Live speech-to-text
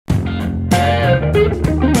All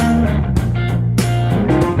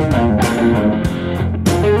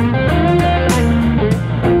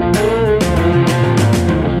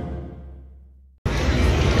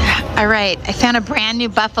right, I found a brand new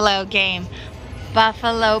Buffalo game.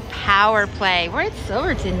 Buffalo Power Play. We're at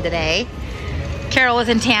Silverton today. Carol was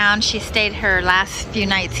in town. She stayed her last few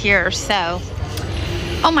nights here, so.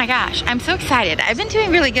 Oh my gosh, I'm so excited. I've been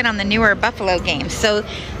doing really good on the newer Buffalo games. So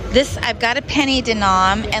this, I've got a penny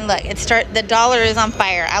denom, and look, the dollar is on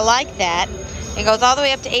fire. I like that. It goes all the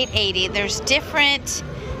way up to $8.80. There's different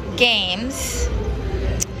games.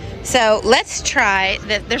 So let's try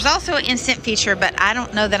that. There's also an instant feature, but I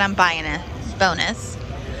don't know that I'm buying a bonus.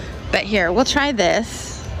 But here, we'll try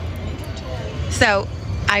this. So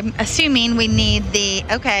I'm assuming we need the,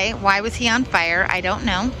 okay, why was he on fire? I don't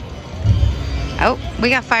know. Oh, we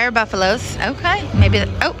got fire buffaloes. Okay, maybe,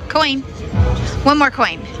 oh, coin. One more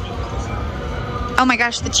coin. Oh my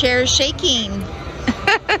gosh, the chair is shaking.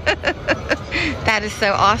 That is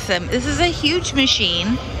so awesome. This is a huge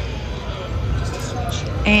machine.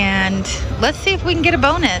 And let's see if we can get a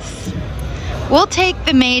bonus. We'll take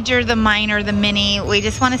the major, the minor, the mini. We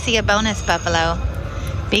just want to see a bonus, Buffalo.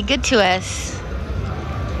 Be good to us.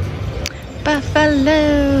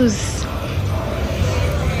 Buffaloes.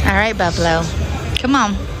 All right, Buffalo. Come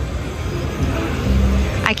on.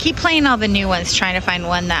 I keep playing all the new ones, trying to find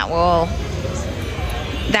one that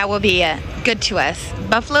will be good to us.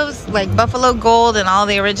 Buffaloes, like Buffalo Gold and all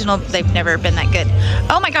the original, they've never been that good.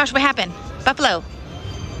 Oh my gosh, what happened? Buffalo.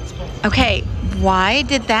 Okay, why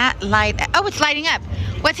did that light? Oh, it's lighting up.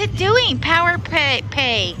 What's it doing? Power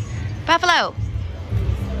pay. Buffalo.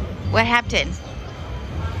 What happened?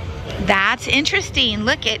 That's interesting.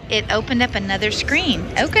 Look, it opened up another screen.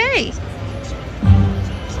 Okay.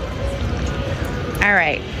 All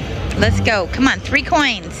right, let's go. Come on, 3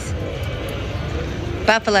 coins.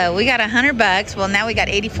 Buffalo, we got $100. Well, now we got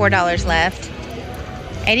 $84 left.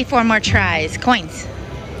 84 more tries. Coins.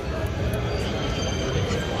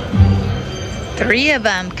 3 of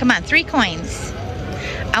them. Come on, 3 coins.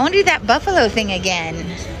 I want to do that Buffalo thing again.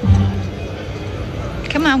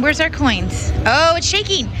 Come on, where's our coins? Oh, it's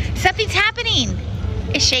shaking. Something's happening.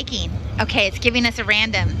 It's shaking. Okay, it's giving us a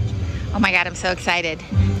random. Oh my God, I'm so excited.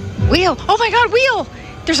 Wheel. Oh my God, wheel.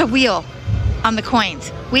 There's a wheel on the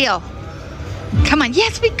coins. Wheel. Come on.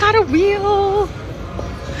 Yes, we got a wheel.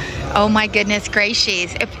 Oh my goodness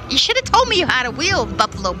gracious. If you should have told me you had a wheel,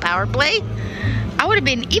 Buffalo Power Play, I would have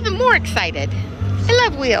been even more excited. I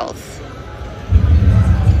love wheels.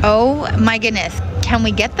 Oh my goodness. Can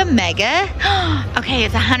we get the mega? Okay,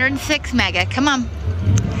 it's 106 mega. Come on.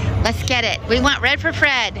 Let's get it. We want red for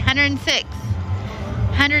Fred. 106.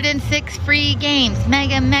 106 free games.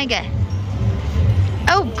 Mega.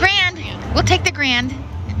 Oh, grand. We'll take the grand.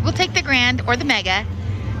 We'll take the grand or the mega.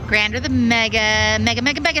 Grand or the mega.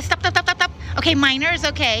 Mega. Stop. Okay, minors.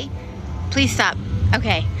 Okay. Please stop.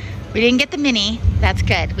 Okay. We didn't get the mini. That's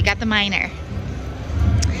good. We got the minor.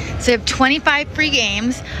 So we have 25 free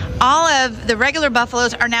games. All of the regular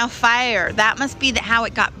Buffaloes are now fire. That must be how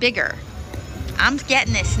it got bigger. I'm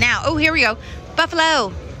getting this now. Oh, here we go.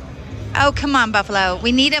 Buffalo. Oh, come on, Buffalo.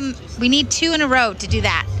 We need them. We need 2 in a row to do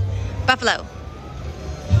that. Buffalo.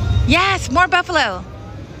 Yes, more Buffalo.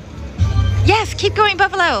 Yes, keep going,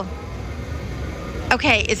 Buffalo.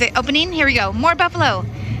 Okay, is it opening? Here we go. More Buffalo.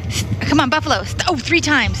 Come on, Buffalo. Oh, 3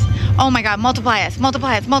 times. Oh my God, multiply us.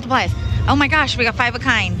 Oh my gosh, we got 5 of a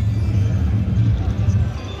kind.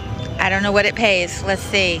 I don't know what it pays. Let's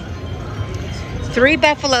see. 3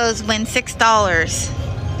 Buffaloes win $6.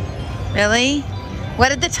 Really? What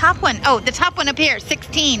did the top one? Oh, the top one up here,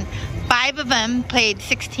 16. 5 of them paid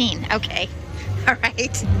 16. Okay. All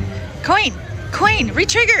right. Coin.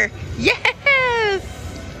 Retrigger. Yes.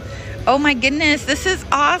 Oh my goodness, this is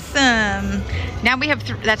awesome. Now we have,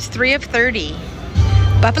 that's 3 of 30.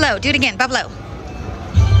 Buffalo, do it again, Buffalo.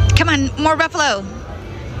 Come on, more Buffalo.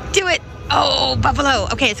 Do it. Oh, Buffalo.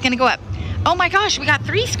 Okay, it's gonna go up. Oh my gosh, we got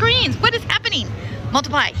 3 screens. What is happening?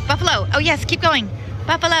 Multiply, Buffalo. Oh yes, keep going.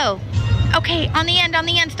 Buffalo. Okay, on the end,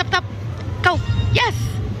 stop. Go, yes.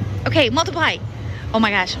 Okay, multiply. Oh my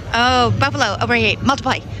gosh. Oh, Buffalo, over here,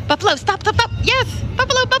 multiply. Buffalo, stop. Yes,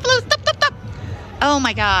 Buffalo, stop. Oh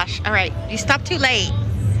my gosh, all right, you stopped too late.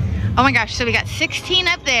 Oh my gosh, so we got 16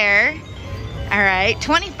 up there. All right,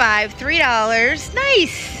 25, $3,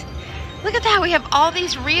 nice. Look at that, we have all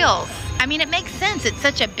these reels. I mean, it makes sense, it's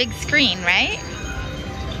such a big screen, right?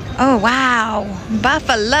 Oh wow,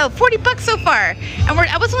 Buffalo, 40 bucks so far. And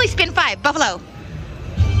I was only spin 5, Buffalo.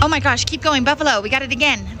 Oh my gosh, keep going, Buffalo, we got it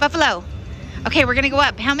again, Buffalo. Okay, we're gonna go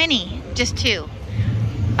up, how many? Just 2.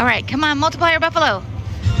 All right, come on, multiplier, Buffalo.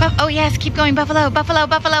 Oh, yes, keep going. Buffalo, buffalo,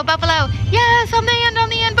 buffalo, buffalo. Yes, on the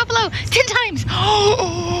end, buffalo. 10 times.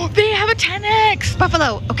 Oh, they have a 10x.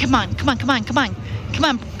 Buffalo. Oh, come on, come on, come on, come on. Come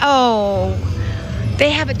on. Oh,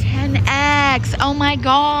 they have a 10x. Oh, my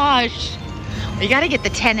gosh. We got to get the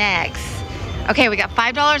 10x. Okay, we got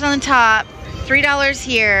 $5 on the top, $3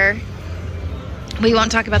 here. We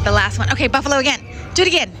won't talk about the last one. Okay, buffalo again. Do it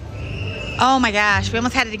again. Oh, my gosh. We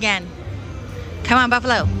almost had it again. Come on,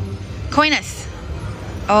 buffalo. Coin us.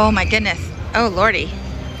 Oh my goodness. Oh lordy.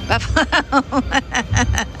 Buffalo.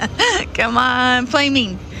 Come on,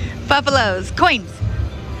 flaming. Buffaloes. Coins.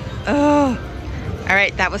 Oh.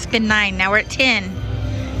 Alright, that was spin 9. Now we're at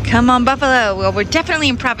 10. Come on, buffalo. Well, we're definitely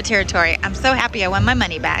in profit territory. I'm so happy I won my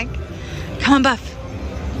money back. Come on, buff.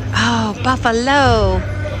 Oh, buffalo.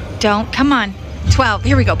 Don't. Come on. 12.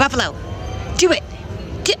 Here we go. Buffalo. Do it.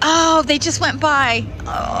 Oh, they just went by.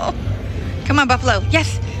 Oh. Come on, buffalo.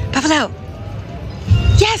 Yes. Buffalo.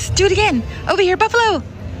 Yes, do it again. Over here, buffalo.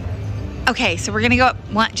 Okay, so we're gonna go up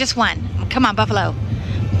just one. Come on, buffalo.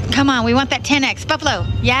 Come on, we want that 10x. Buffalo.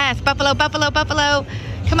 Yes, buffalo, buffalo, buffalo.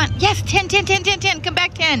 Come on. Yes, 10, 10, 10, 10, 10. Come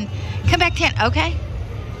back 10. Come back 10. Okay.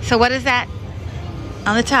 So what is that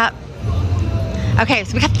on the top? Okay,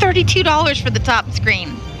 so we got $32 for the top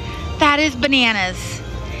screen. That is bananas.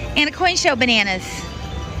 And a coin show bananas.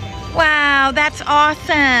 Wow, that's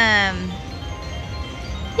awesome.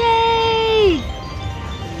 Yay!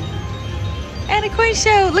 And a coin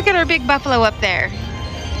show. Look at our big buffalo up there.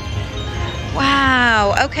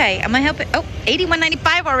 Wow. Okay, I'm gonna help it. Oh,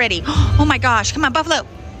 $81.95 already. Oh my gosh. Come on, buffalo.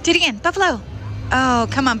 Do it again. Buffalo. Oh,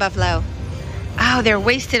 come on, buffalo. Oh, they're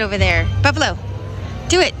wasted over there. Buffalo.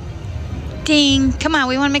 Do it. Ding. Come on,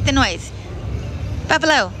 we want to make the noise.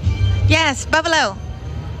 Buffalo. Yes, buffalo.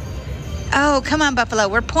 Oh, come on, buffalo.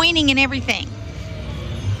 We're pointing and everything.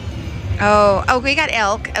 Oh, we got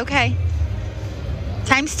elk. Okay.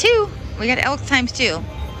 Times 2. We got elk times 2. All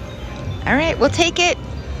right, we'll take it.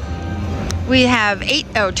 We have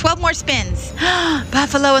 12 more spins.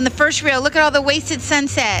 Buffalo in the first reel. Look at all the wasted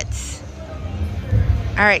sunsets.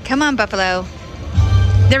 All right, come on, buffalo.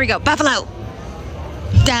 There we go. Buffalo.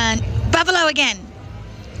 Done. Buffalo again.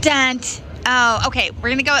 Done. Oh, okay. We're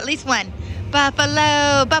going to go at least one.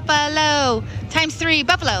 Buffalo. Buffalo. Times 3.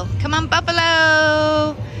 Buffalo. Come on,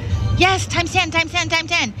 buffalo. Yes, times 10, times 10, times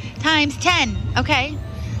 10. Times 10. Okay.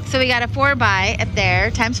 So we got a 4 buy up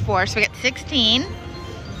there. Times 4. So we got 16.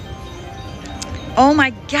 Oh my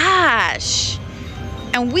gosh.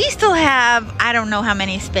 And we still have, I don't know how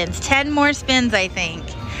many spins. 10 more spins, I think.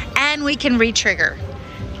 And we can re-trigger.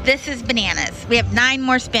 This is bananas. We have 9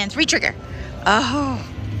 more spins. Re-trigger. Oh.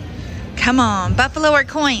 Come on. Buffalo or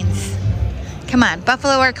coins? Come on.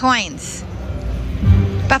 Buffalo or coins?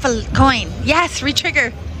 Buffalo coin. Yes,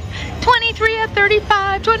 re-trigger. 23 of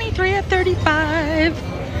 35. 23 of 35.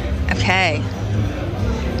 Okay.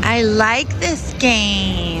 I like this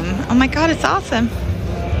game. Oh my God, it's awesome.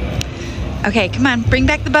 Okay, come on. Bring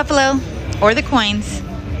back the buffalo or the coins.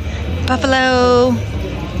 Buffalo.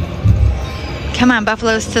 Come on,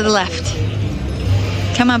 buffaloes to the left.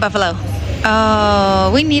 Come on, buffalo.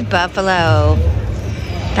 Oh, we need buffalo.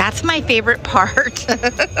 That's my favorite part.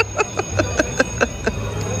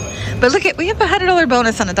 But look at, we have a $100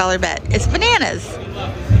 bonus on a dollar bet. It's bananas.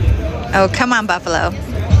 Oh, come on, buffalo.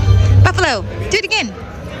 Buffalo, do it again.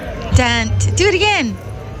 Dunt. Do it again.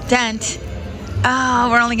 Dunt. Oh,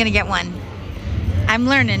 we're only going to get one. I'm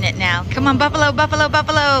learning it now. Come on, buffalo, buffalo,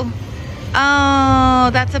 buffalo. Oh,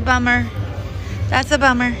 that's a bummer. That's a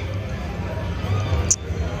bummer.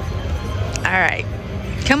 All right.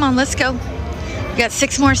 Come on, let's go. We got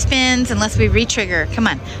 6 more spins unless we re-trigger. Come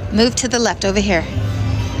on. Move to the left over here.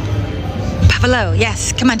 Buffalo.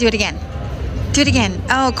 Yes. Come on, do it again. Do it again.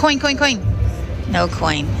 Oh, coin, coin, coin. No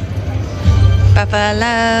coin. Buffalo.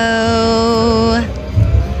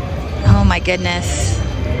 Oh my goodness.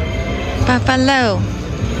 Buffalo.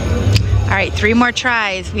 All right, 3 more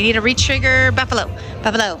tries. We need a re-trigger. Buffalo.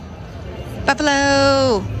 Buffalo.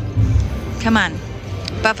 Buffalo. Come on.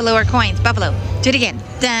 Buffalo or coins. Buffalo. Do it again.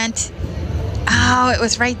 Dunt. Oh, it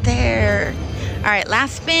was right there. All right,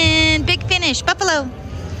 last spin. Big finish. Buffalo.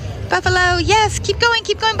 Buffalo. Yes, keep going,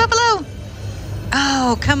 buffalo.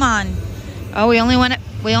 Oh, come on. Oh, we only went up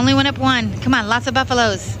 1. Come on, lots of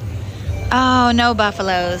buffaloes. Oh, no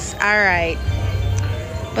buffaloes. All right.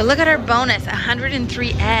 But look at our bonus,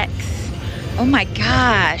 103x. Oh my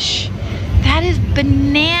gosh. That is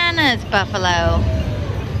bananas, buffalo.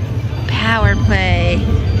 Power play.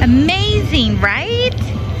 Amazing, right?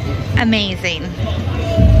 Amazing.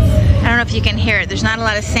 I don't know if you can hear it. There's not a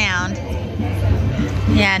lot of sound.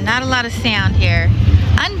 Yeah, not a lot of sound here.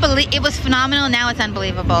 It was phenomenal. Now it's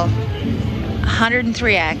unbelievable.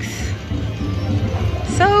 103x.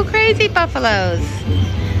 So crazy, buffaloes.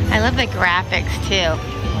 I love the graphics too.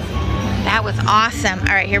 That was awesome.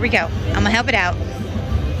 All right, here we go. I'm gonna help it out.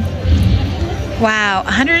 Wow,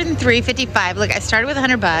 103.55. Look, I started with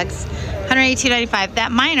 100 bucks, 182.95.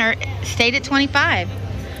 That minor stayed at 25.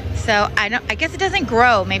 So I guess it doesn't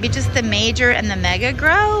grow. Maybe just the major and the mega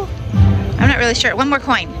grow. I'm not really sure. One more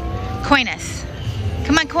coin. Coin us.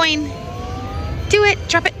 Come on, coin. Do it.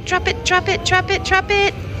 Drop it. Drop it. Drop it. Drop it. Drop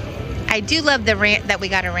it. I do love that we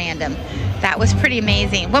got a random. That was pretty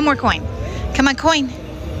amazing. One more coin. Come on, coin.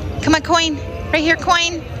 Come on, coin. Right here,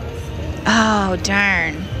 coin. Oh,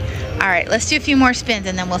 darn. All right, let's do a few more spins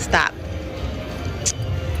and then we'll stop.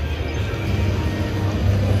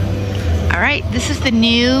 All right, this is the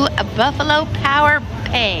new Buffalo Power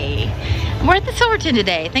Pay. We're at the Silverton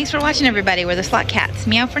today. Thanks for watching, everybody. We're the Slot Cats.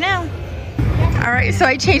 Meow for now. All right, so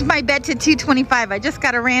I changed my bet to 225. I just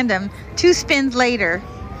got a random. 2 spins later.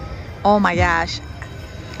 Oh my gosh.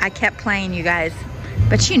 I kept playing, you guys.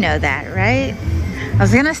 But you know that, right? I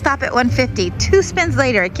was gonna stop at 150. 2 spins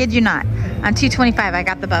later, I kid you not. On 225, I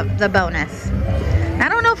got the bonus. I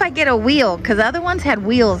don't know if I get a wheel, because the other ones had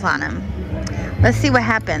wheels on them. Let's see what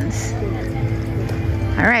happens.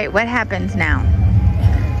 All right, what happens now?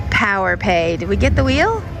 Power Pay. Did we get the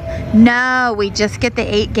wheel? No, we just get the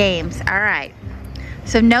 8 games. All right.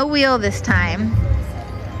 So no wheel this time.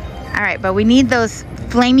 All right, but we need those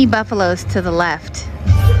flamey buffaloes to the left.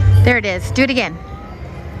 There it is. Do it again.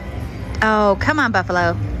 Oh, come on,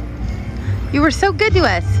 buffalo. You were so good to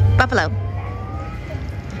us, buffalo.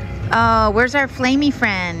 Oh, where's our flamey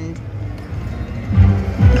friend?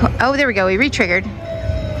 Oh, there we go. We re-triggered.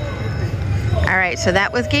 All right, so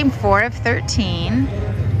that was game 4 of 13.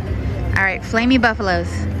 All right, flamey buffaloes.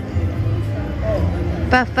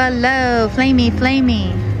 Buffalo, flamey,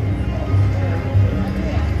 flamey.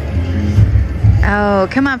 Oh,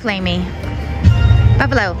 come on, flamey.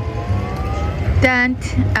 Buffalo. Dun.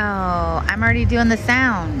 Oh, I'm already doing the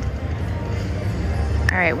sound.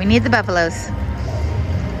 All right, we need the buffaloes.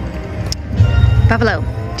 Buffalo,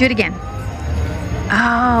 do it again.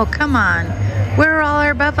 Oh, come on. Where are all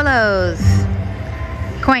our buffaloes?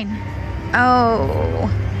 Coin. Oh.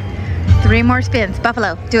 3 more spins.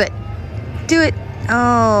 Buffalo, do it. Do it.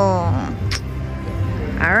 Oh.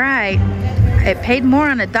 All right. It paid more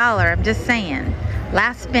on $1, I'm just saying.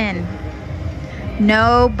 Last spin.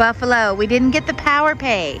 No buffalo. We didn't get the Power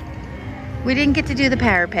Pay. We didn't get to do the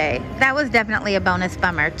Power Pay. That was definitely a bonus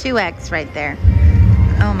bummer. 2x right there.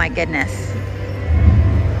 Oh my goodness.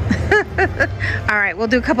 All right, we'll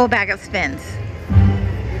do a couple backup spins.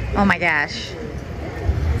 Oh my gosh.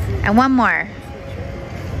 And one more.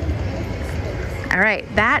 All right,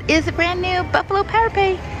 that is a brand new Buffalo Power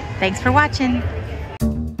Pay. Thanks for watching.